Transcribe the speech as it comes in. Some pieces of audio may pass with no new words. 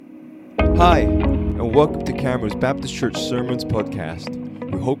Hi, and welcome to Camrose Baptist Church Sermons Podcast.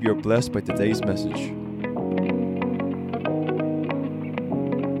 We hope you're blessed by today's message.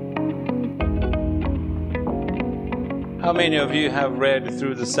 How many of you have read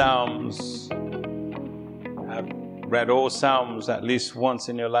through the Psalms? Have read all Psalms at least once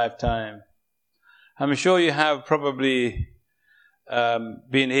in your lifetime? I'm sure you have probably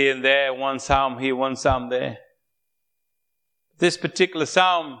been here and there, one Psalm here, one Psalm there. This particular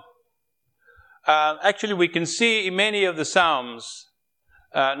Psalm, actually we can see in many of the Psalms,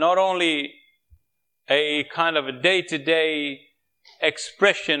 not only a kind of a day-to-day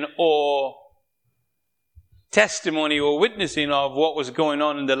expression or testimony or witnessing of what was going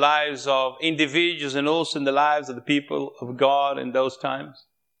on in the lives of individuals and also in the lives of the people of God in those times.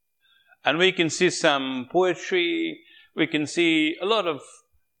 And we can see some poetry, we can see a lot of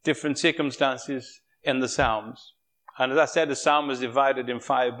different circumstances in the Psalms. And as I said, the Psalm is divided in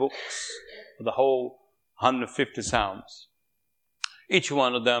 5 books, the whole 150 Psalms. Each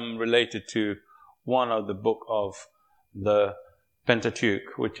one of them related to one of the book of the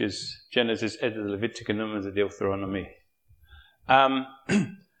Pentateuch, which is Genesis, Exodus, Leviticus, Numbers, and Deuteronomy.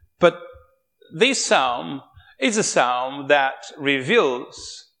 But this Psalm is a Psalm that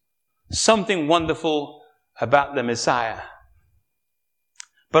reveals something wonderful about the Messiah,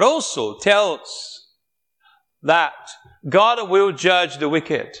 but also tells that God will judge the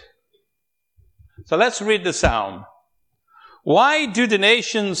wicked. So let's read the Psalm. Why do the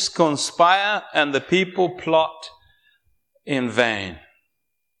nations conspire and the people plot in vain?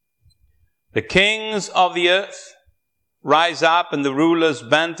 The kings of the earth rise up and the rulers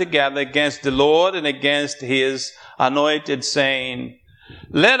band together against the Lord and against his anointed, saying,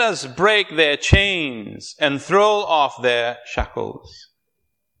 let us break their chains and throw off their shackles.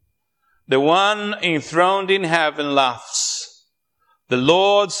 The one enthroned in heaven laughs. The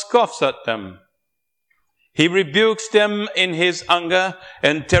Lord scoffs at them. He rebukes them in his anger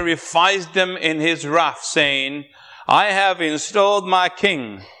and terrifies them in his wrath, saying, I have installed my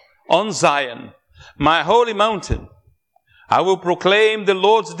king on Zion, my holy mountain. I will proclaim the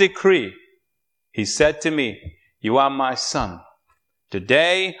Lord's decree. He said to me, you are my son.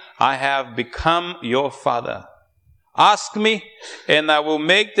 Today I have become your father. Ask me, and I will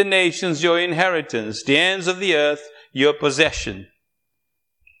make the nations your inheritance, the ends of the earth your possession.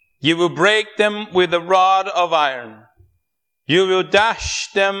 You will break them with a rod of iron. You will dash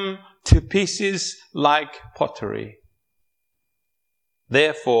them to pieces like pottery.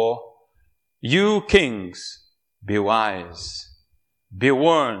 Therefore, you kings, be wise, be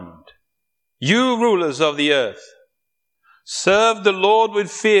warned. You rulers of the earth, serve the Lord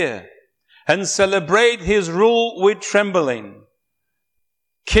with fear and celebrate his rule with trembling.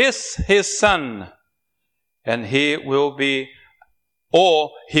 Kiss his son, and he will be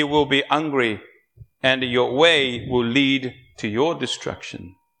angry, and your way will lead to your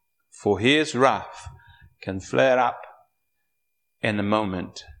destruction. For his wrath can flare up in a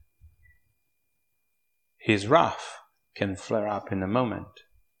moment. His wrath can flare up in a moment.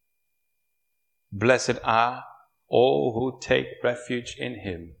 Blessed are all who take refuge in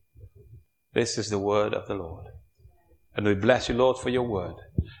him. This is the word of the Lord. And we bless you, Lord, for your word.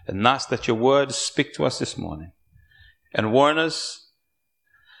 And ask that your word speak to us this morning and warn us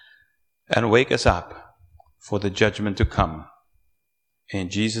and wake us up for the judgment to come. In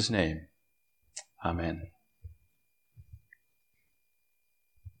Jesus' name, amen.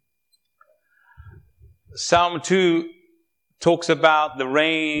 Psalm 2 talks about the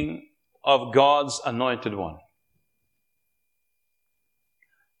reign of God's anointed one.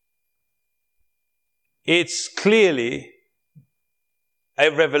 It's clearly a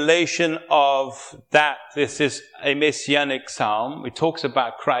revelation of that this is a messianic psalm. It talks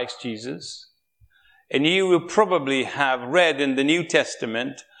about Christ Jesus. And you will probably have read in the New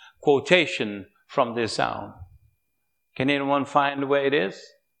Testament quotation from this psalm. Can anyone find where it is?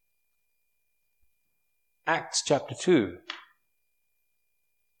 Acts chapter 2.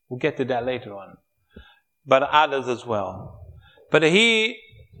 We'll get to that later on. But others as well. But he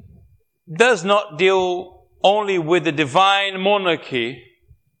does not deal only with the divine monarchy,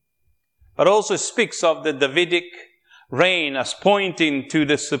 but also speaks of the Davidic reign as pointing to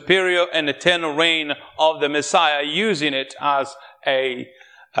the superior and eternal reign of the Messiah, using it as a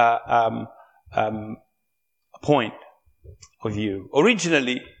point of view.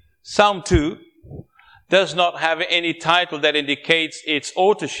 Originally, Psalm 2 does not have any title that indicates its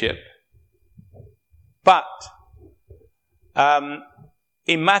authorship, but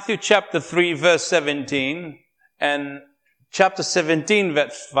in Matthew chapter 3 verse 17 and chapter 17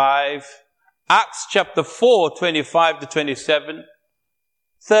 verse 5, Acts chapter 4 25 to 27,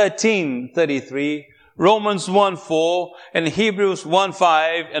 13:33, Romans 1:4, and Hebrews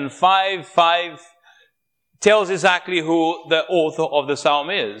 1:5 and 5:5 tells exactly who the author of the psalm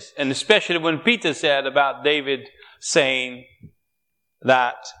is. And especially when Peter said about David saying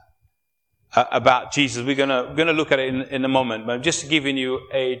that about Jesus. We're gonna look at it in a moment, but I'm just giving you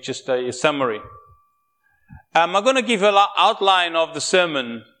a summary. I'm going to give you an outline of the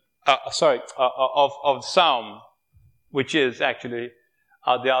sermon, of the psalm, which is actually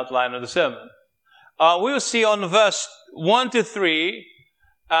the outline of the sermon. We will see on verse 1 to 3,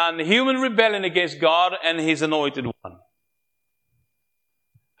 and human rebellion against God and His anointed one.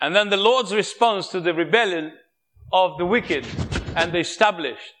 And then the Lord's response to the rebellion of the wicked and the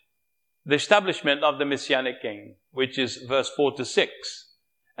establishment of the Messianic King, which is verse 4 to 6.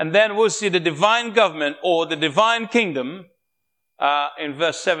 And then we'll see the divine government or the divine kingdom in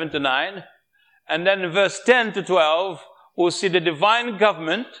verse 7 to 9. And then in verse 10 to 12, we'll see the divine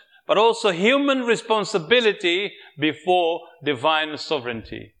government, but also human responsibility before divine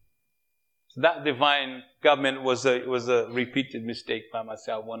sovereignty. So that divine government was a repeated mistake by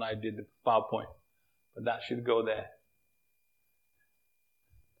myself when I did the PowerPoint. But that should go there.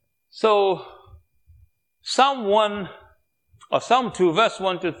 So, Psalm 2, verse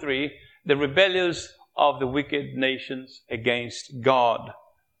 1 to 3, the rebellions of the wicked nations against God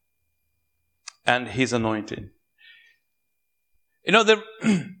and His anointed. You know,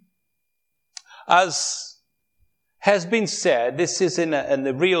 as has been said, this is in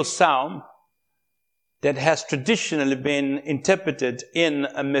a real psalm that has traditionally been interpreted in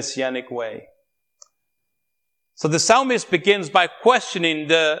a messianic way. So the psalmist begins by questioning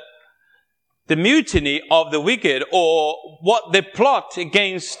the mutiny of the wicked, or what they plot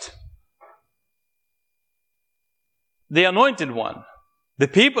against the anointed one, the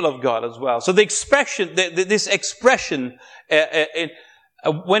people of God as well. So the expression, this expression,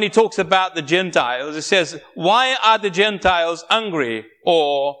 when he talks about the Gentiles, it says, "Why are the Gentiles angry?"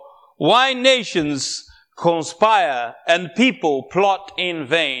 Or, "Why nations conspire and people plot in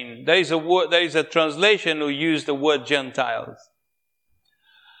vain?" There is a translation who used the word Gentiles.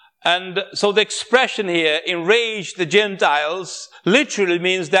 And so the expression here, "enrage the Gentiles," literally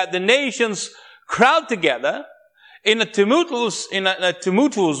means that the nations crowd together in a tumultuous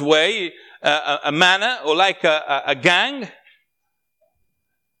way, a manner, or like a gang,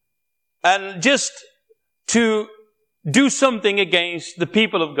 and just to do something against the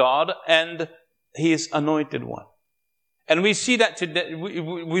people of God and His anointed one. And we see that today.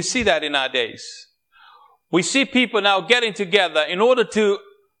 We see that in our days. We see people now getting together in order to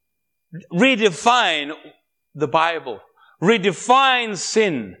redefine the Bible, redefine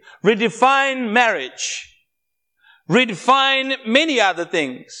sin, redefine marriage, redefine many other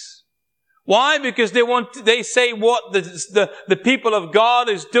things. Why? Because they say what the people of God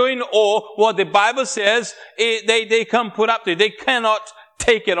is doing, or what the Bible says, they can't put up to it. They cannot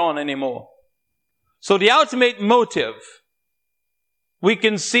take it on anymore. So the ultimate motive we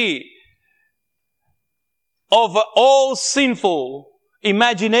can see of all sinful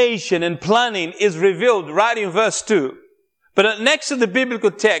imagination and planning is revealed right in verse 2. But next to the biblical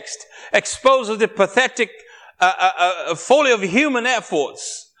text exposes the pathetic folly of human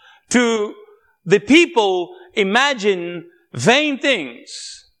efforts to the people imagine vain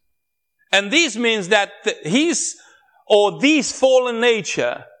things. And this means that these fallen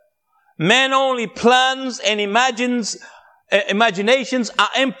nature, man only plans and imaginations are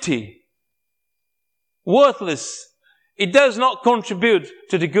empty, worthless. It does not contribute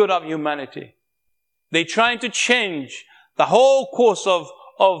to the good of humanity. They're trying to change the whole course of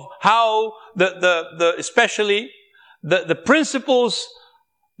how especially the principles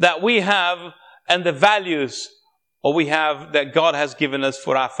that we have and the values we have that God has given us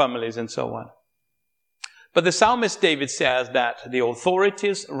for our families and so on. But the psalmist David says that the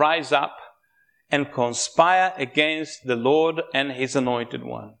authorities rise up and conspire against the Lord and His anointed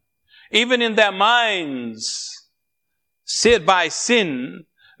one. Even in their minds, seared by sin,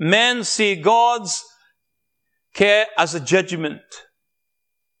 men see God's care as a judgment.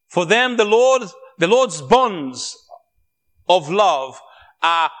 For them, the Lord's bonds of love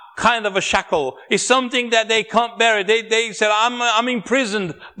are kind of a shackle. It's something that they can't bear. They said, I'm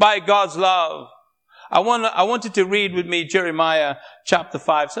imprisoned by God's love. I wanted to read with me Jeremiah chapter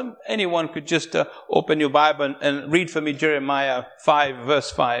 5. Anyone could just open your Bible and read for me Jeremiah 5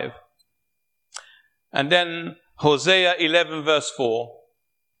 verse 5. And then Hosea 11 verse 4.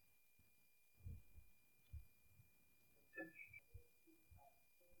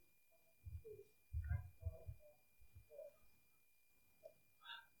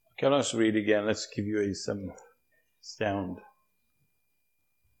 Okay, let's read again. Let's give you some sound.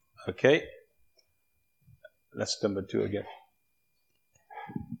 Okay. Let's number 2 again.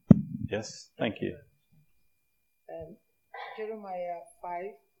 Yes, thank you. Jeremiah 5,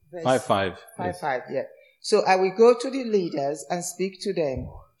 verse 5:5. 5, yeah. So I will go to the leaders and speak to them.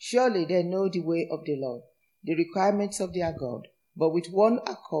 Surely they know the way of the Lord, the requirements of their God. But with one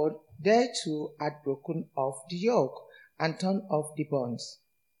accord, they too had broken off the yoke and torn off the bonds.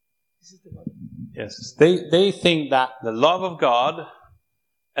 This is the one. Yes, they think that the love of God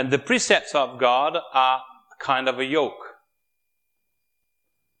and the precepts of God are kind of a yoke.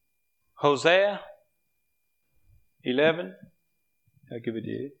 Hosea 11. I'll give it to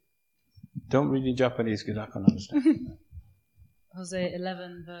you. Don't read in Japanese because I can't understand. Hosea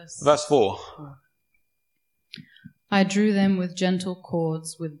 11, Verse 4. I drew them with gentle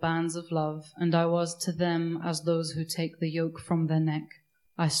cords, with bands of love, and I was to them as those who take the yoke from their neck.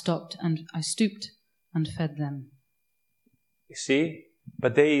 I stooped and fed them. You see?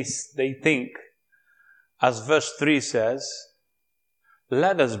 But they think, as verse 3 says,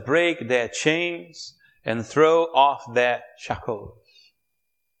 let us break their chains and throw off their shackles.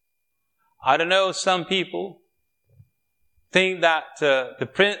 I don't know, some people think that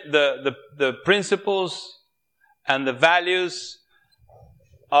the principles and the values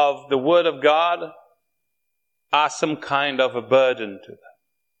of the Word of God are some kind of a burden to them.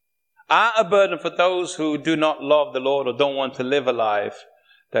 Are a burden for those who do not love the Lord or don't want to live a life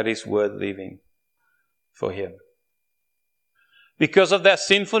that is worth living for Him. Because of their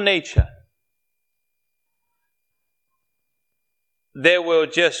sinful nature, they will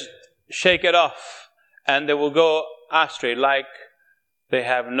just shake it off and they will go astray like they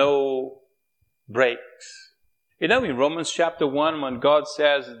have no brakes. You know, in Romans chapter 1, when God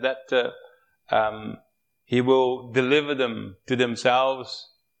says that He will deliver them to themselves,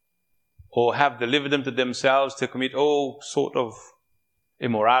 or have delivered them to themselves to commit all sort of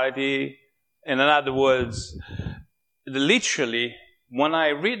immorality. And in other words, literally, when I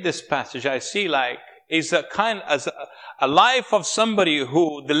read this passage, I see like it's a life of somebody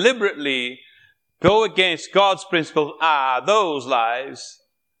who deliberately go against God's principles. Are those lives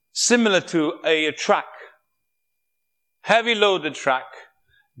similar to a truck, heavy loaded truck,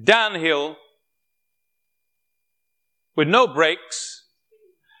 downhill, with no brakes,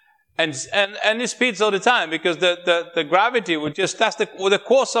 and it speeds all the time because the gravity would just, that's the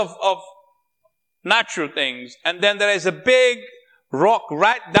course of natural things. And then there is a big rock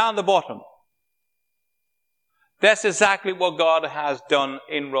right down the bottom. That's exactly what God has done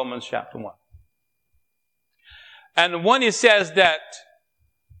in Romans chapter 1. And when He says that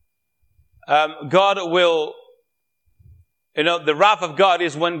God will, the wrath of God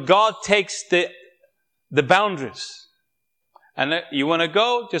is when God takes the boundaries. And you want to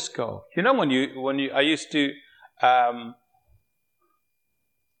go, just go. You know, I used to,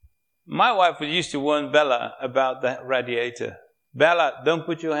 my wife used to warn Bella about that radiator. Bella, don't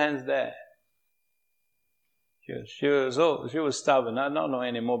put your hands there. She was stubborn. I don't know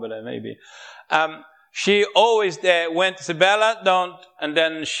anymore, but maybe. She always went to say, Bella, don't. And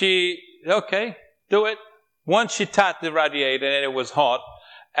then okay, do it. Once she touched the radiator and it was hot,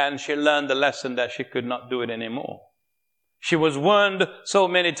 and she learned the lesson that she could not do it anymore. She was warned so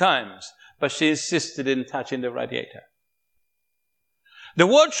many times, but she insisted in touching the radiator. The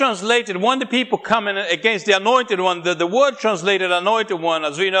word translated, when the people come in against the anointed one, the word translated anointed one,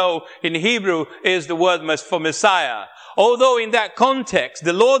 as we know in Hebrew, is the word for Messiah. Although in that context,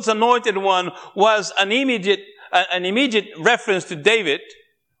 the Lord's anointed one was an immediate reference to David,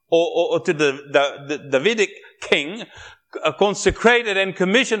 or to the Davidic king, consecrated and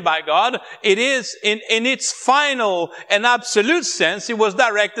commissioned by God. It is, in its final and absolute sense, it was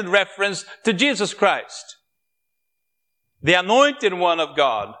directed reference to Jesus Christ, the anointed one of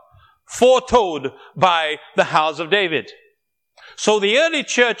God, foretold by the house of David. So the early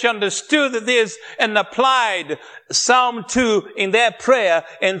church understood that this and applied Psalm 2 in their prayer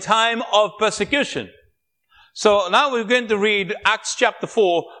in time of persecution. So now we're going to read Acts chapter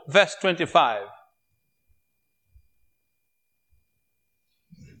 4, verse 25.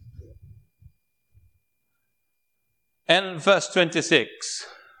 And verse 26.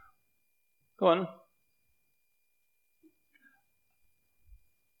 Go on.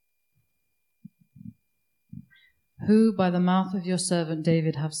 Who by the mouth of your servant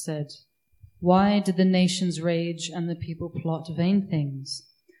David have said, why did the nations rage and the people plot vain things?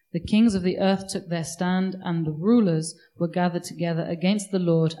 The kings of the earth took their stand, and the rulers were gathered together against the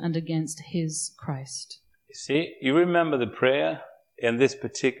Lord and against His Christ. You see, you remember the prayer in this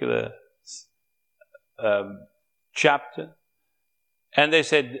particular chapter? And they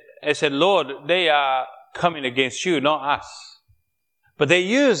said, Lord, they are coming against you, not us. But they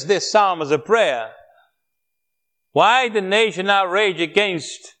use this psalm as a prayer. Why the nation outrage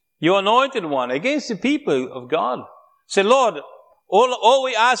against your anointed one, against the people of God? Say, Lord, all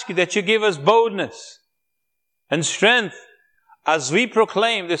we ask you that you give us boldness and strength as we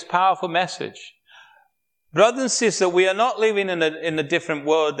proclaim this powerful message. Brothers and sisters, we are not living in a different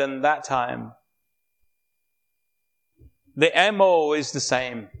world than that time. The MO is the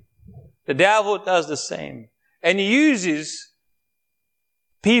same. The devil does the same. And he uses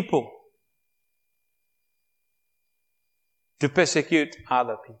people to persecute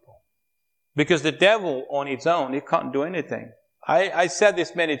other people. Because the devil on its own, he can't do anything. I said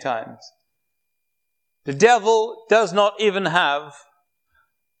this many times. The devil does not even have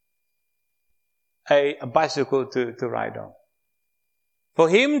a bicycle to ride on. For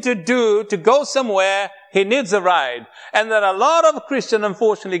him to go somewhere, he needs a ride. And there are a lot of Christians,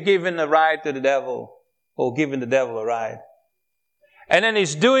 unfortunately, giving a ride to the devil, or giving the devil a ride. And then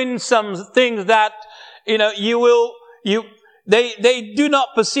he's doing some things that, they do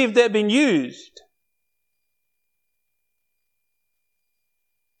not perceive they're being used.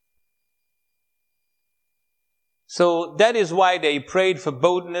 So that is why they prayed for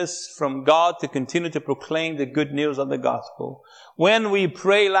boldness from God to continue to proclaim the good news of the gospel. When we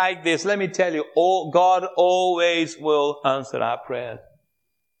pray like this, let me tell you, God always will answer our prayers.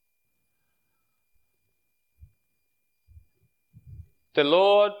 The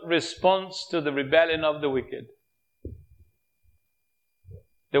Lord responds to the rebellion of the wicked.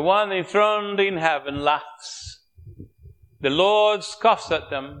 The one enthroned in heaven laughs. The Lord scoffs at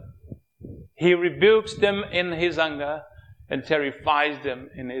them. He rebukes them in his anger and terrifies them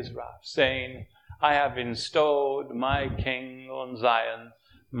in his wrath, saying, I have installed my king on Zion,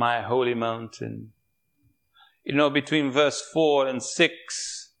 my holy mountain. Between verse 4 and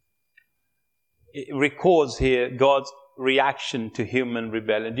 6, it records here God's reaction to human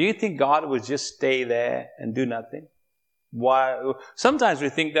rebellion. Do you think God would just stay there and do nothing? Why? Sometimes we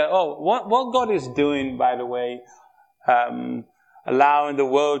think that, what God is doing, by the way, allowing the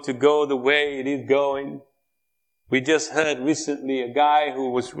world to go the way it is going. We just heard recently a guy who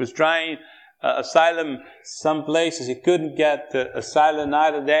was trying asylum some places. He couldn't get asylum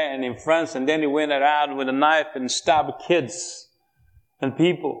either there and in France, and then he went around with a knife and stabbed kids and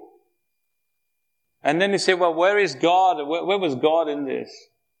people. And then he said, well, where is God? Where was God in this?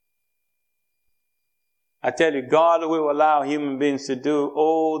 I tell you, God will allow human beings to do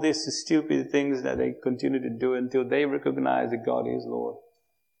all these stupid things that they continue to do until they recognize that God is Lord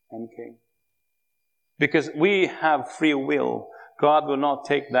and King. Because we have free will. God will not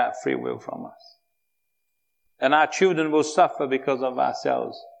take that free will from us. And our children will suffer because of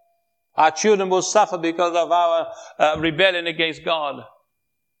ourselves. Our children will suffer because of our rebellion against God.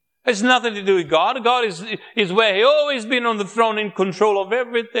 It's nothing to do with God. God is where He always been on the throne, in control of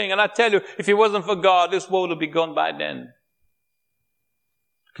everything. And I tell you, if it wasn't for God, this world would be gone by then.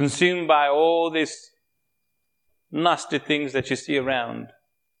 Consumed by all these nasty things that you see around.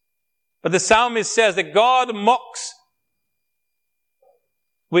 But the psalmist says that God mocks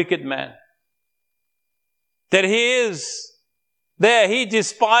wicked men. That He is there. He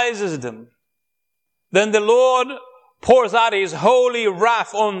despises them. Then the Lord pours out His holy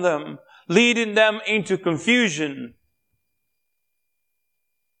wrath on them, leading them into confusion.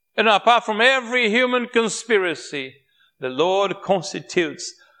 And apart from every human conspiracy, the Lord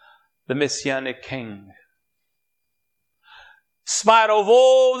constitutes the Messianic King. In spite of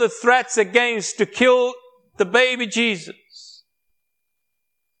all the threats against to kill the baby Jesus,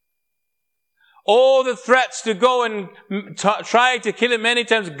 all the threats to go and try to kill Him many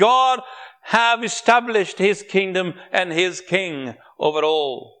times, God have established His kingdom and His King over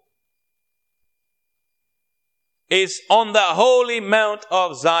all. It's on the holy mount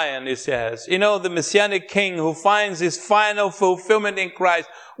of Zion, it says. The Messianic King who finds his final fulfillment in Christ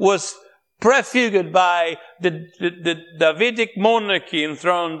was prefigured by the Davidic monarchy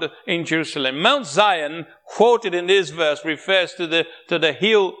enthroned in Jerusalem. Mount Zion, quoted in this verse, refers to the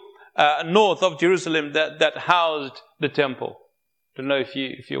hill north of Jerusalem that housed the temple. I don't know if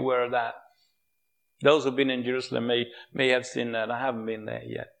you're aware of that. Those who've been in Jerusalem may have seen that. I haven't been there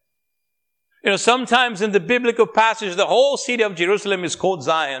yet. Sometimes in the biblical passage, the whole city of Jerusalem is called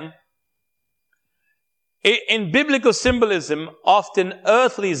Zion. In biblical symbolism, often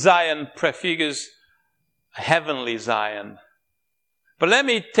earthly Zion prefigures heavenly Zion. But let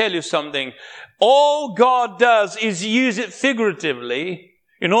me tell you something. All God does is use it figuratively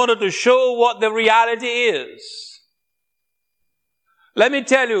in order to show what the reality is. Let me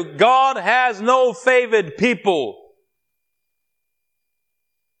tell you, God has no favored people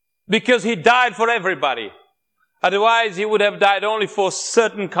because He died for everybody. Otherwise, he would have died only for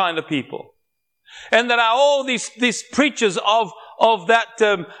certain kind of people. And there are all these preachers of that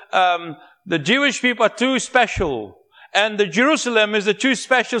the Jewish people are too special, and the Jerusalem is a too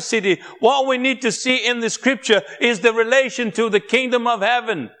special city. What we need to see in the scripture is the relation to the kingdom of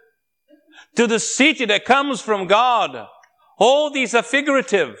heaven, to the city that comes from God. All these are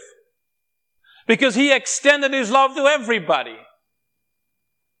figurative, because he extended his love to everybody.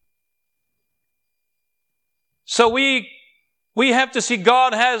 So we have to see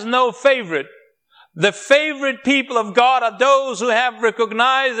God has no favorite. The favorite people of God are those who have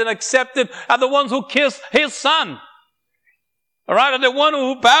recognized and accepted, are the ones who kiss his son. All right, are the one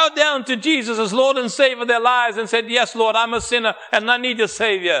who bowed down to Jesus as Lord and Savior of their lives and said, yes, Lord, I'm a sinner and I need a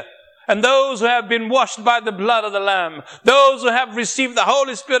Savior. And those who have been washed by the blood of the Lamb, those who have received the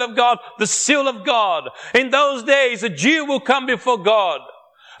Holy Spirit of God, the seal of God. In those days, a Jew will come before God.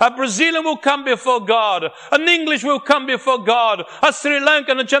 A Brazilian will come before God. An English will come before God. A Sri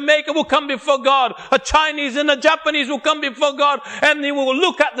Lankan, a Jamaican will come before God. A Chinese and a Japanese will come before God. And he will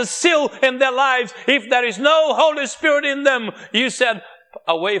look at the seal in their lives. If there is no Holy Spirit in them, you said,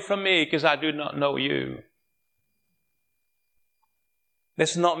 away from me, because I do not know you.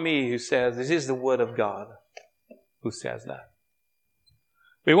 It's not me who says, this is the Word of God who says that.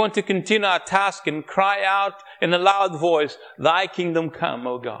 We want to continue our task and cry out in a loud voice, thy kingdom come,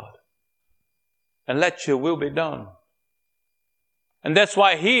 O God, and let your will be done. And that's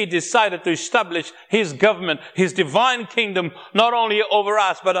why he decided to establish his government, his divine kingdom, not only over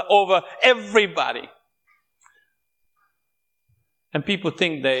us, but over everybody. And people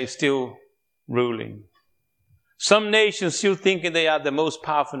think they're still ruling. Some nations still thinking they are the most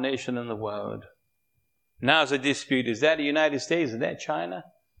powerful nation in the world. Now there's a dispute. Is that the United States? Is that China?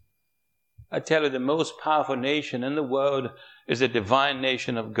 I tell you, the most powerful nation in the world is the divine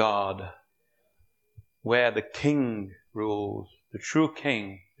nation of God, where the king rules, the true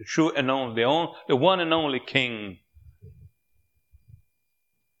king, the true and only, the one and only king.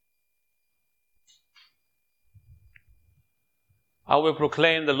 I will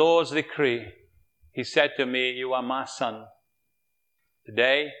proclaim the Lord's decree. He said to me, you are my son.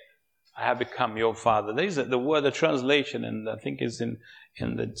 Today, I have become your father. There is the word, the translation, and I think it's in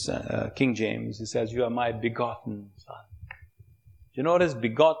the King James. It says, you are my begotten son. Do you know what this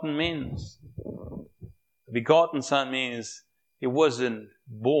begotten means? Begotten son means it wasn't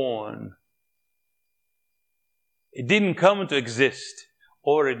born. It didn't come to exist.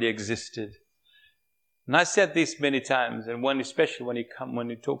 Already existed. And I said this many times, and especially when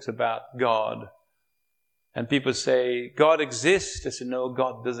he talks about God. And people say, God exists. I say, no,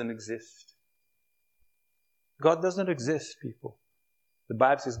 God doesn't exist. God doesn't exist, people. The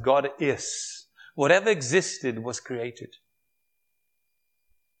Bible says God is. Whatever existed was created.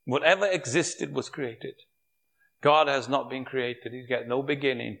 Whatever existed was created. God has not been created. He's got no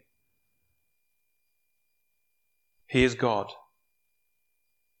beginning. He is God.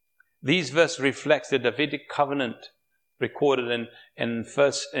 These verses reflect the Davidic covenant recorded in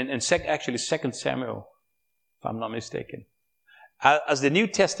 2 Samuel. If I'm not mistaken. As the New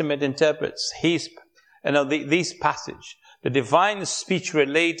Testament interprets these passage, the divine speech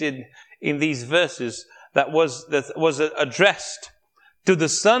related in these verses that was addressed to the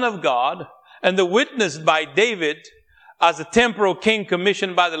Son of God and the witnessed by David as a temporal king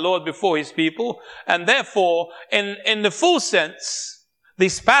commissioned by the Lord before his people. And therefore, in the full sense,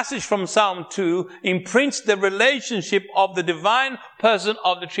 this passage from Psalm 2 imprints the relationship of the divine person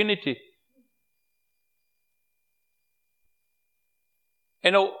of the Trinity. You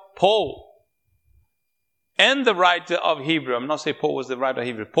know, Paul and the writer of Hebrew, I'm not saying Paul was the writer of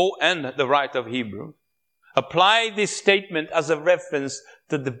Hebrew, Paul and the writer of Hebrew apply this statement as a reference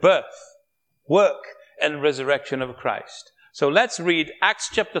to the birth, work, and resurrection of Christ. So let's read Acts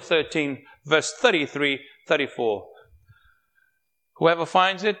chapter 13, verse 33, 34. Whoever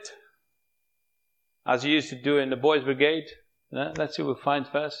finds it, as you used to do in the boys' brigade, let's see who finds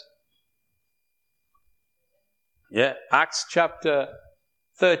first. Yeah, Acts chapter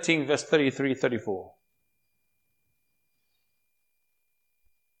 13, verse 33, 34.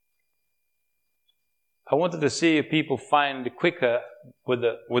 I wanted to see if people find it quicker with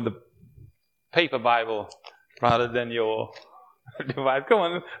the paper Bible rather than your device. Come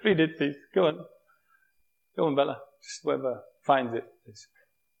on, read it, please. Go on, Bella. Just whoever finds it, please.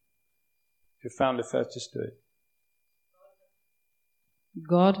 If you found it first, just do it.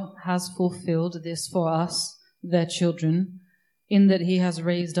 God has fulfilled this for us, their children, in that he has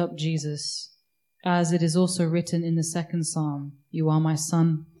raised up Jesus, as it is also written in the second Psalm, you are my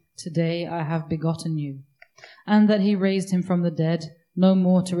son, today I have begotten you. And that he raised him from the dead, no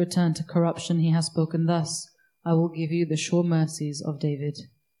more to return to corruption, he has spoken thus, I will give you the sure mercies of David.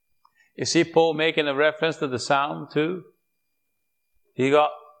 You see Paul making a reference to the psalm too?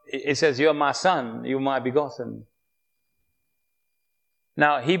 It says, you're my son, you're my begotten.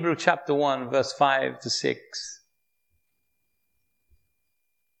 Now, Hebrew chapter 1, verse 5 to 6.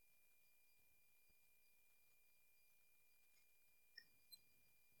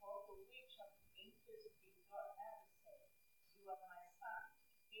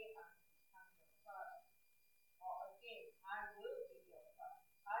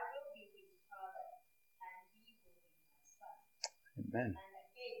 Amen. And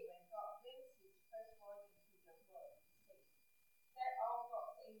again, when God brings his firstborn into the world, he says, let all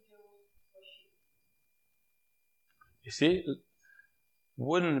God's angels worship. You see,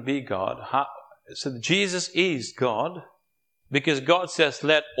 wouldn't it be God? So Jesus is God, because God says,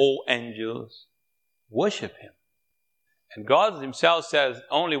 let all angels worship him. And God himself says,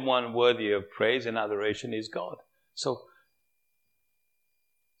 only one worthy of praise and adoration is God. So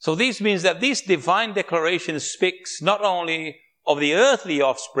this means that this divine declaration speaks not only of the earthly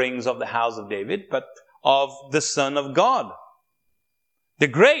offsprings of the house of David, but of the Son of God, the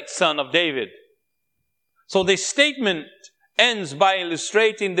great Son of David. So this statement ends by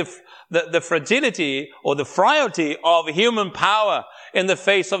illustrating the fragility or the frailty of human power in the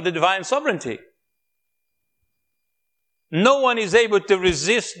face of the divine sovereignty. No one is able to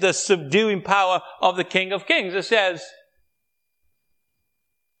resist the subduing power of the King of Kings. It says,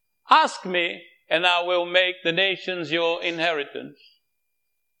 ask me, and I will make the nations your inheritance,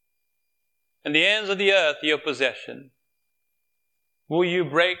 and the ends of the earth your possession. Will you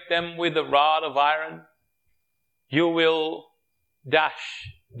break them with a rod of iron? You will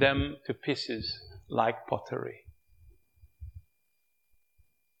dash them to pieces like pottery.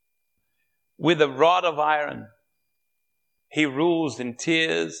 With a rod of iron, he rules and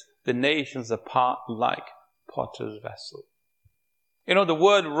tears the nations apart like potter's vessel. You know, the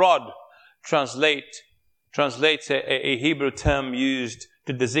word rod translates a Hebrew term used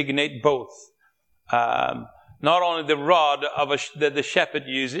to designate both. Not only the rod that the shepherd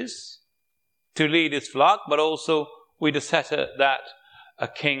uses to lead his flock, but also with the scepter that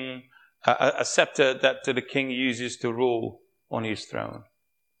a scepter that the king uses to rule on his throne.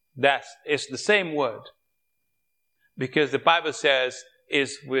 It's the same word, because the Bible says,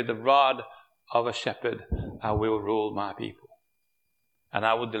 "Is with the rod of a shepherd I will rule my people, and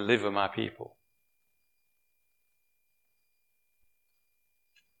I will deliver my people."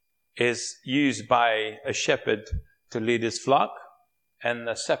 Is used by a shepherd to lead his flock, and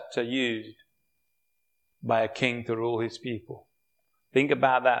a scepter used by a king to rule his people. Think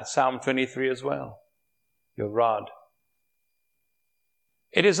about that, Psalm 23 as well. Your rod.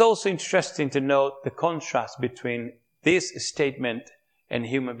 It is also interesting to note the contrast between this statement and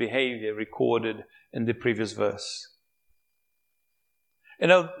human behavior recorded in the previous verse. You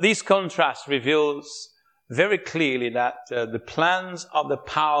know, this contrast reveals very clearly that the plans of the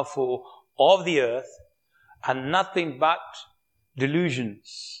powerful of the earth are nothing but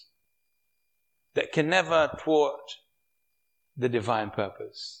delusions that can never thwart the divine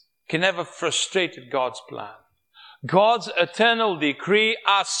purpose, can never frustrate God's plan. God's eternal decree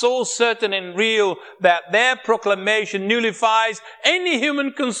are so certain and real that their proclamation nullifies any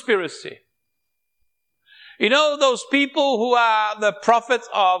human conspiracy. You know those people who are the prophets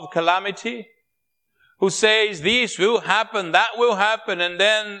of calamity, who says this will happen, that will happen, and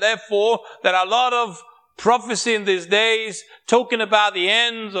then therefore there are a lot of prophecy in these days talking about the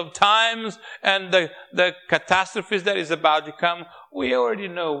ends of times and the catastrophes that is about to come. We already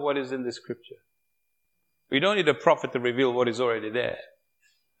know what is in the scripture. We don't need a prophet to reveal what is already there.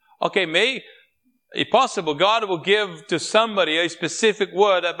 Okay, if possible, God will give to somebody a specific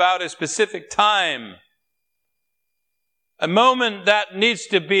word about a specific time. A moment that needs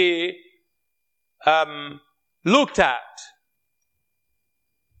to be looked at.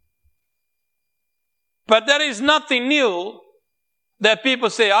 But there is nothing new that people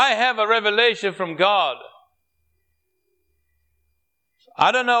say, I have a revelation from God.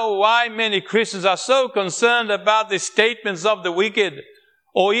 I don't know why many Christians are so concerned about the statements of the wicked,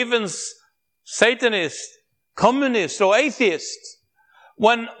 or even Satanists, communists, or atheists.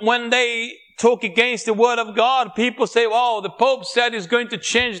 When they talk against the Word of God, people say, oh, the Pope said he's going to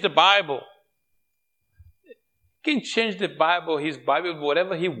change the Bible. He can change the Bible, his Bible,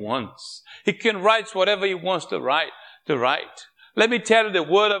 whatever he wants. He can write whatever he wants to write. Let me tell you, the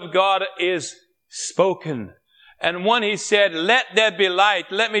Word of God is spoken. And when he said, let there be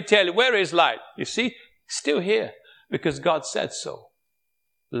light, let me tell you, where is light? You see, still here, because God said so.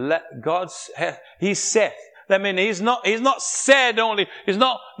 He said. I mean, he's not said only,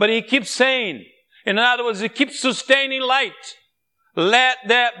 but he keeps saying. In other words, He keeps sustaining light. Let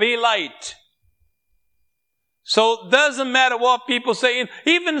there be light. So it doesn't matter what people say.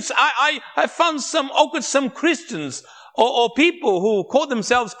 Even I found some Christians or people who call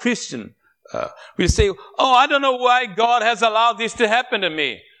themselves Christian. We say, oh, I don't know why God has allowed this to happen to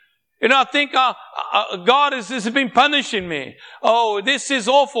me. I think God has been punishing me. Oh, this is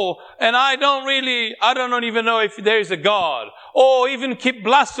awful. And I don't even know if there is a God. Or even keep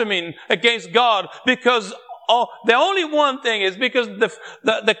blaspheming against God because the only one thing is because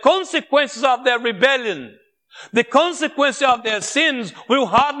the consequences of their rebellion, the consequences of their sins will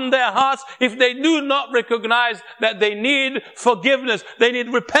harden their hearts if they do not recognize that they need forgiveness. They need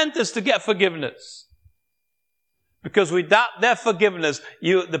repentance to get forgiveness. Because without their forgiveness,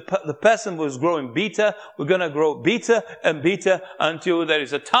 the person who is growing bitter, we're going to grow bitter and bitter until there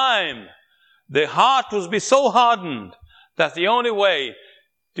is a time the heart will be so hardened that the only way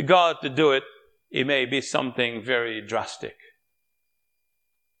to God to do it, it may be something very drastic.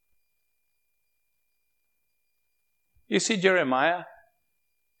 You see, Jeremiah,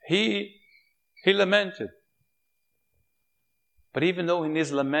 he lamented. But even though in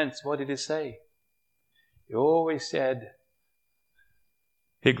his laments, what did he say? He always said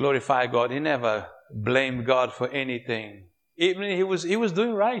he glorified God. He never blamed God for anything. Even he was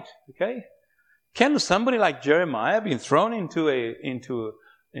doing right. Okay, can somebody like Jeremiah be thrown into a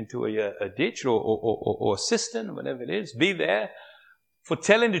ditch or a cistern, whatever it is, be there for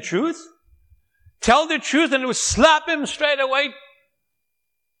telling the truth? Tell the truth and it would slap him straight away.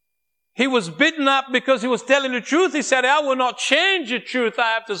 He was beaten up because he was telling the truth. He said, I will not change the truth,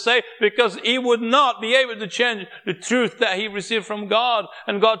 I have to say, because he would not be able to change the truth that he received from God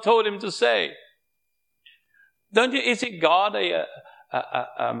and God told him to say. Is it God a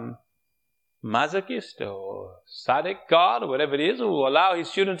masochist or sadist God or whatever it is who will allow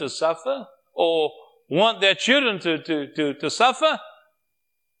his children to suffer or want their children to suffer?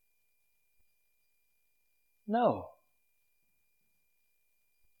 No.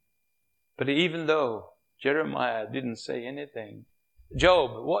 But even though Jeremiah didn't say anything,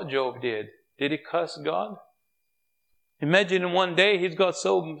 what Job did he curse God? Imagine one day he's got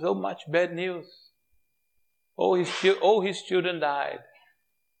so much bad news. Oh, his children died.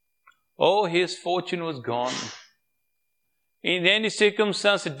 Oh, his fortune was gone. In any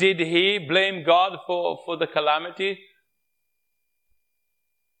circumstance, did he blame God for the calamity?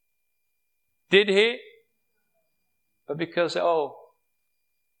 Did he? But because,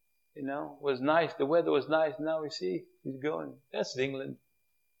 was nice. The weather was nice. Now we see he's going. That's England.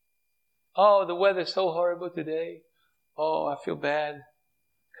 Oh, the weather's so horrible today. Oh, I feel bad.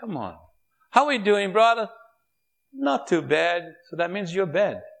 Come on. How are you doing, brother? Not too bad. So that means you're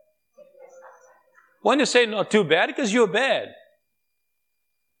bad. When you say not too bad, because you're bad.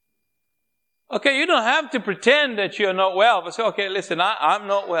 Okay, you don't have to pretend that you're not well. But say, okay, listen, I'm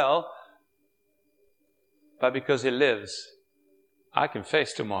not well. But because he lives, I can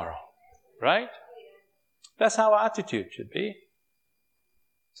face tomorrow. Right? That's how our attitude should be.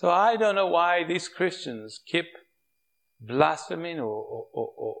 So I don't know why these Christians keep blaspheming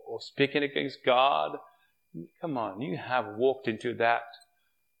or speaking against God. Come on, you have walked into that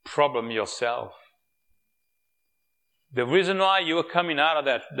problem yourself. The reason why you are coming out of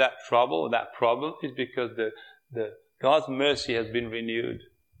that trouble, that problem, is because the God's mercy has been renewed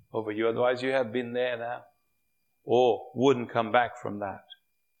over you. Otherwise, you have been there now. Or wouldn't come back from that.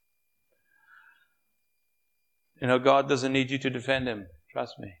 God doesn't need you to defend Him.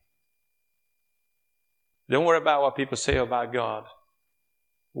 Trust me. Don't worry about what people say about God.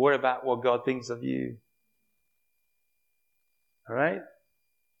 Worry about what God thinks of you. All right?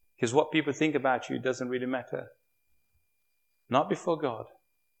 Because what people think about you doesn't really matter. Not before God.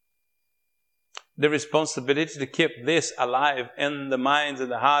 The responsibility to keep this alive in the minds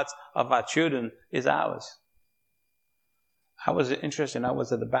and the hearts of our children is ours. I was interested. I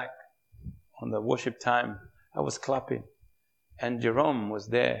was at the back on the worship time. I was clapping. And Jerome was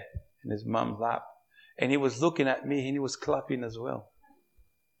there in his mom's lap. And he was looking at me and he was clapping as well.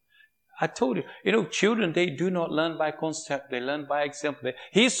 I told you, children, they do not learn by concept. They learn by example.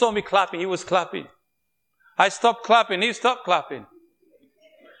 He saw me clapping. He was clapping. I stopped clapping. He stopped clapping.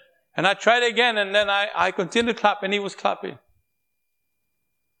 And I tried again and then I continued clapping. He was clapping.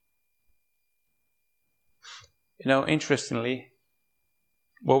 Interestingly,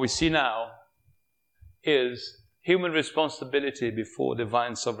 what we see now is human responsibility before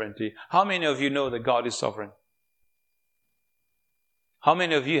divine sovereignty. How many of you know that God is sovereign? How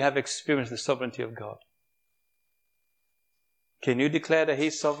many of you have experienced the sovereignty of God? Can you declare that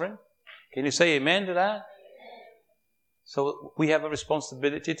He's sovereign? Can you say amen to that? So we have a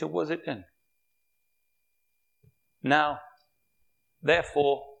responsibility towards it then. Now,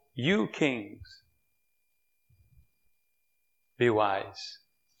 therefore, you kings, be wise.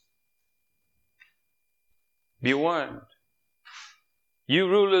 Be warned. You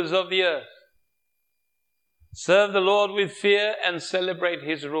rulers of the earth, serve the Lord with fear and celebrate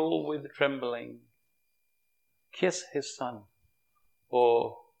His rule with trembling. Kiss His Son,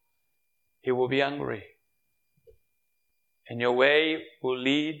 or He will be angry, and your way will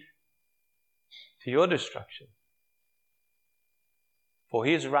lead to your destruction. For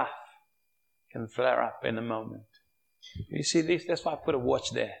His wrath can flare up in a moment. You see this? That's why I put a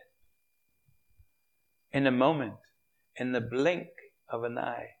watch there. In a moment, in the blink of an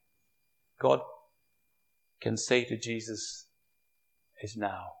eye, God can say to Jesus, "It's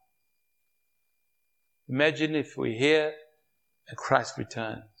now." Imagine if we hear and Christ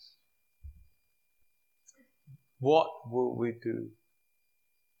returns. What will we do?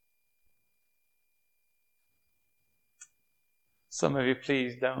 Some of you,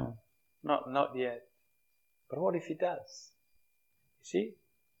 please don't. Not yet. But what if He does? You see?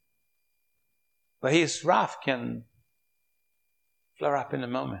 But His wrath can flare up in a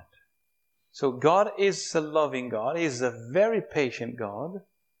moment. So God is a loving God. He is a very patient God.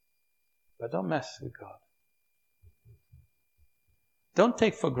 But don't mess with God. Don't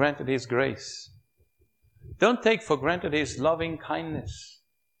take for granted His grace. Don't take for granted His loving kindness.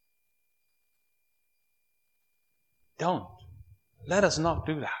 Don't. Let us not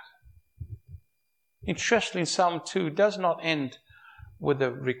do that. Interestingly, Psalm 2 does not end with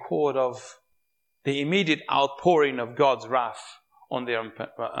a record of the immediate outpouring of God's wrath on the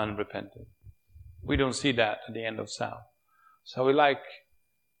unrepentant. We don't see that at the end of Psalm. So we like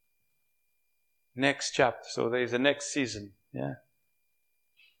next chapter. So there is a next season. Yeah.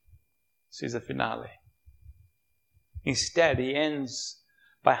 This is the finale. Instead, he ends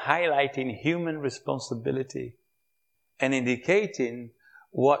by highlighting human responsibility and indicating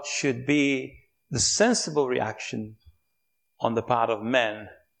what should be the sensible reaction on the part of men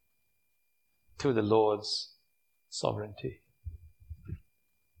to the Lord's sovereignty.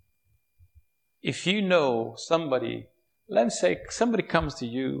 If you know somebody, let's say somebody comes to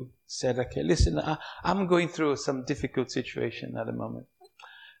you, said, "Okay, listen, I'm going through some difficult situation at the moment.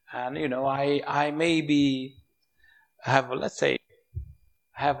 And, I maybe have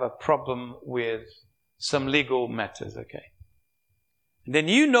a problem with some legal matters, okay? And then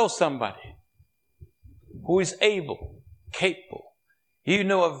you know somebody who is able, capable. You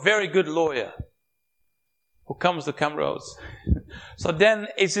know a very good lawyer who comes to Camrose. So then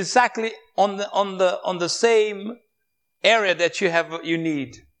it's exactly on the same area that you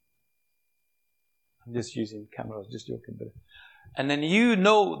need. I'm just using Camrose, just joking, but and then you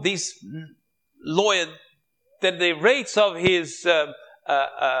know this lawyer that the rates of his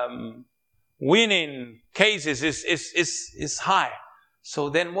winning cases is high. So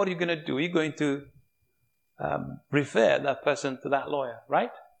then what are you going to do? You're going to refer that person to that lawyer,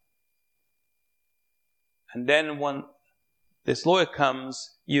 right? And then when this lawyer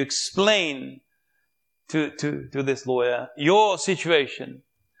comes, you explain to this lawyer your situation.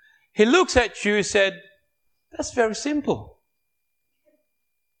 He looks at you and said, "That's very simple.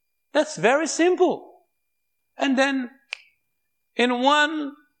 That's very simple." And then in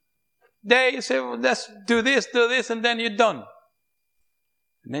one day you say, "Well, let's do this, and then you're done."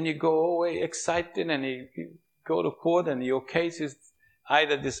 And then you go away excited and you go to court and your case is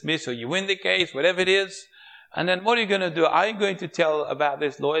either dismissed or you win the case, whatever it is. And then what are you going to do? Are you going to tell about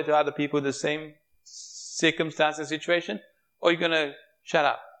this lawyer to other people in the same circumstance and situation? Or are you going to shut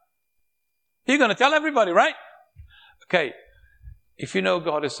up? You're going to tell everybody, right? Okay. If you know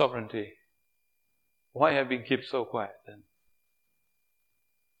God is sovereignty, why have you kept so quiet then?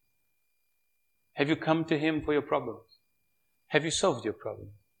 Have you come to Him for your problems? Have you solved your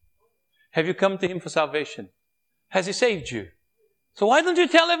problems? Have you come to Him for salvation? Has He saved you? So why don't you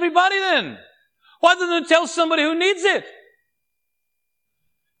tell everybody then? Why don't you tell somebody who needs it?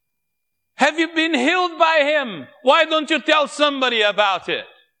 Have you been healed by Him? Why don't you tell somebody about it?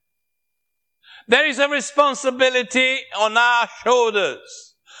 There is a responsibility on our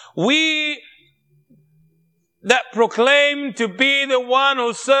shoulders. We that proclaim to be the one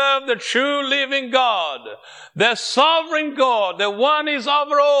who serve the true living God, the sovereign God, the one is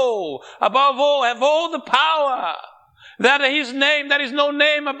over all, above all, have all the power. That His name, there is no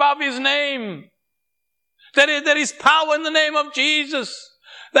name above His name. There is power in the name of Jesus.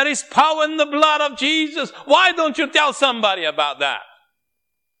 There is power in the blood of Jesus. Why don't you tell somebody about that?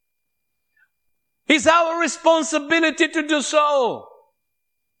 It's our responsibility to do so.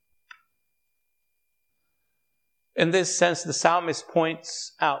 In this sense, the psalmist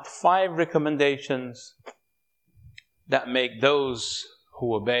points out 5 recommendations that make those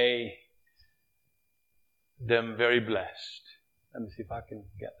who obey them very blessed. Let me see if I can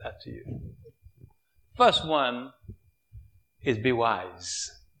get that to you. First one is be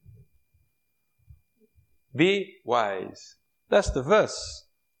wise. Be wise. That's the verse.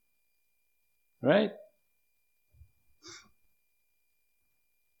 Right?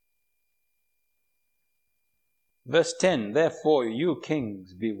 Verse 10, therefore you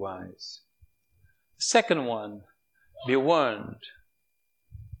kings be wise. The second one, be warned.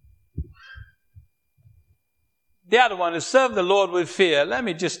 The other one is serve the Lord with fear. Let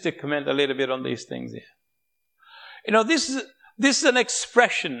me just comment a little bit on these things here. You know, this is an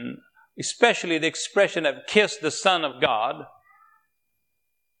expression, especially the expression of kiss the Son of God.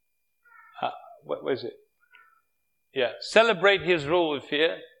 What was it? Yeah, celebrate His rule with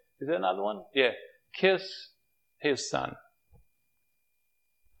fear. Is there another one? Yeah, kiss His Son.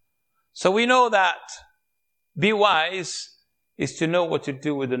 So we know that be wise is to know what to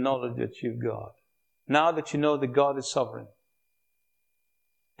do with the knowledge that you've got. Now that you know that God is sovereign,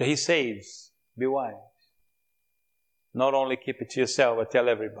 that He saves, be wise. Not only keep it to yourself, but tell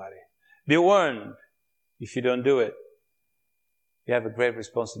everybody. Be warned. If you don't do it, you have a great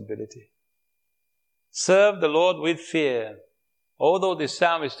responsibility. Serve the Lord with fear. Although this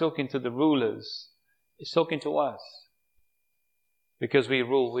psalm is talking to the rulers, it's talking to us. Because we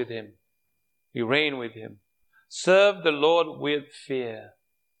rule with Him. We reign with Him. Serve the Lord with fear.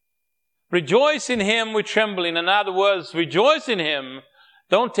 Rejoice in Him with trembling. In other words, rejoice in Him.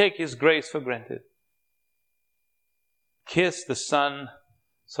 Don't take His grace for granted. Kiss the Son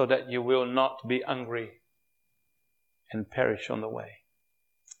so that you will not be hungry and perish on the way.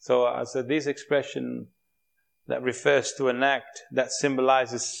 So I said this expression that refers to an act that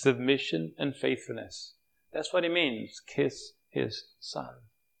symbolizes submission and faithfulness. That's what it means. Kiss His Son.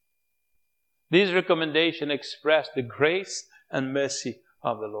 These recommendations express the grace and mercy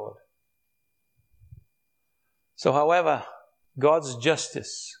of the Lord. So, however, God's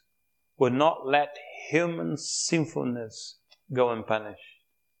justice will not let human sinfulness go unpunished.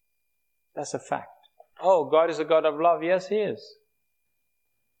 That's a fact. Oh, God is a God of love. Yes, He is.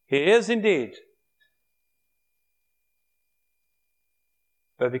 He is indeed.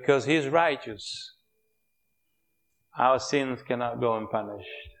 But because He is righteous, our sins cannot go unpunished.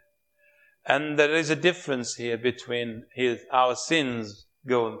 And there is a difference here between our sins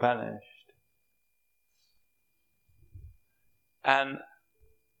go unpunished. And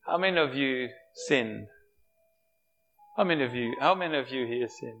how many of you sin? How many of you here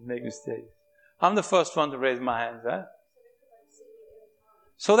sin, make mistakes? I'm the first one to raise my hands, huh?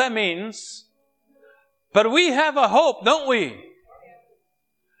 So that means, but we have a hope, don't we?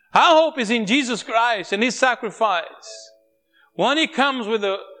 Our hope is in Jesus Christ and His sacrifice. When He comes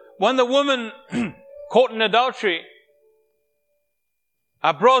when the woman caught in adultery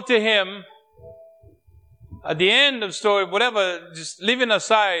are brought to Him, at the end of the story, whatever, just leaving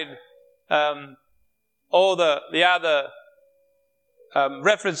aside all the other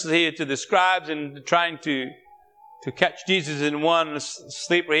references here to the scribes and trying to catch Jesus in one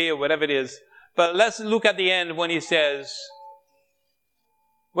sleeper here, whatever it is. But let's look at the end when He says,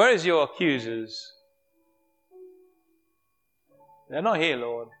 where is your accusers? They're not here,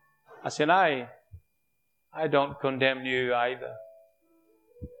 Lord. I said, I don't condemn you either.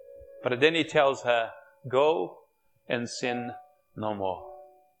 But then He tells her, go and sin no more.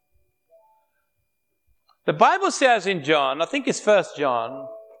 The Bible says in John, I think it's 1 John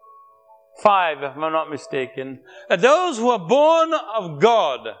 5, if I'm not mistaken, that those who are born of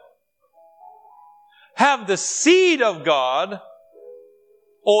God have the seed of God,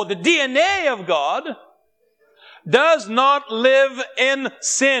 or the DNA of God, does not live in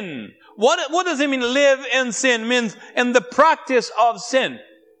sin. What does it mean, live in sin? It means in the practice of sin.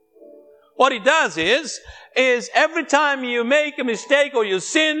 What it does is every time you make a mistake or you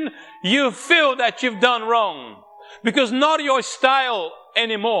sin, you feel that you've done wrong. Because not your style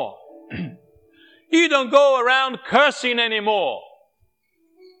anymore. You don't go around cursing anymore.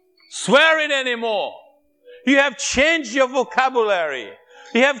 Swearing anymore. You have changed your vocabulary.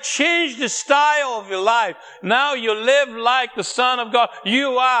 You have changed the style of your life. Now you live like the Son of God.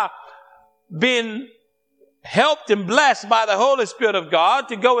 You are being helped and blessed by the Holy Spirit of God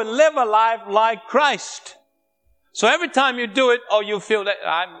to go and live a life like Christ. So every time you do it, or you feel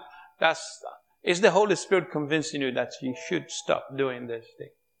that is the Holy Spirit convincing you that you should stop doing this thing.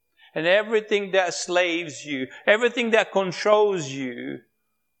 And everything that slaves you, everything that controls you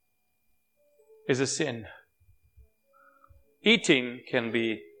is a sin. Eating can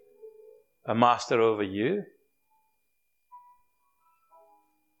be a master over you.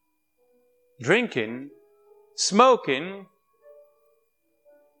 Drinking smoking,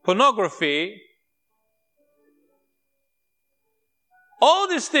 pornography, all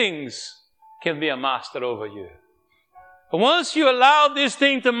these things can be a master over you. And once you allow this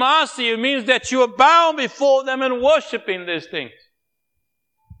thing to master you, it means that you are bound before them and worshiping these things.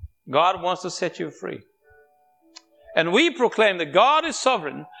 God wants to set you free. And we proclaim that God is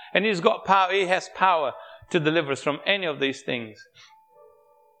sovereign and He's got power. He has power to deliver us from any of these things.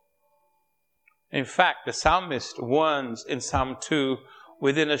 In fact, the psalmist warns in Psalm 2,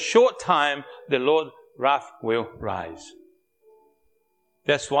 within a short time, the Lord's wrath will rise.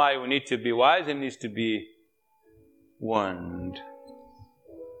 That's why we need to be wise and needs to be warned.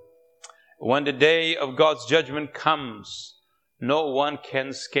 When the day of God's judgment comes, no one can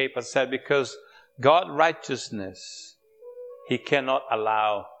escape, I said, because God's righteousness, He cannot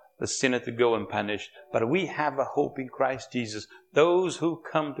allow the sinner to go unpunished. But we have a hope in Christ Jesus. Those who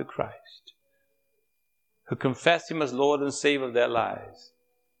come to Christ, who confess Him as Lord and Savior of their lives,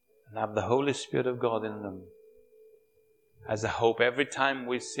 and have the Holy Spirit of God in them, as a hope. Every time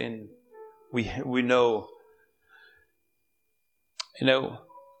we sin, we know,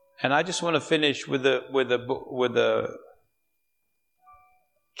 and I just want to finish with the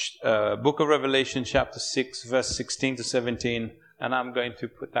book of Revelation chapter 6 verse 16 to 17, and I'm going to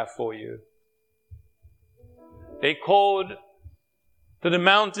put that for you. They called to the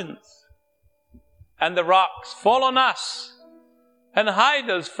mountains and the rocks, fall on us and hide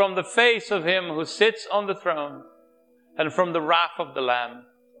us from the face of Him who sits on the throne and from the wrath of the Lamb.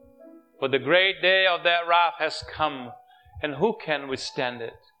 For the great day of their wrath has come, and who can withstand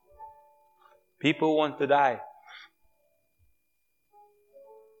it? People want to die,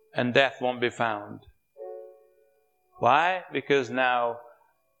 and death won't be found. Why? Because now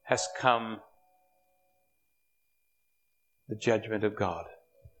has come the judgment of God.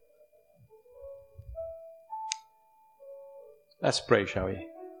 Let's pray, shall we?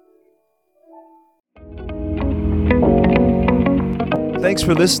 Thanks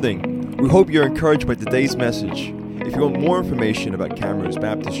for listening. We hope you're encouraged by today's message. If you want more information about Camrose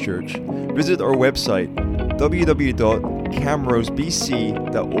Baptist Church, visit our website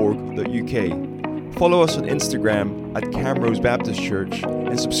www.camrosebc.org.uk. Follow us on Instagram at Camrose Baptist Church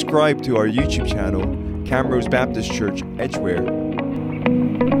and subscribe to our YouTube channel, Camrose Baptist Church Edgware.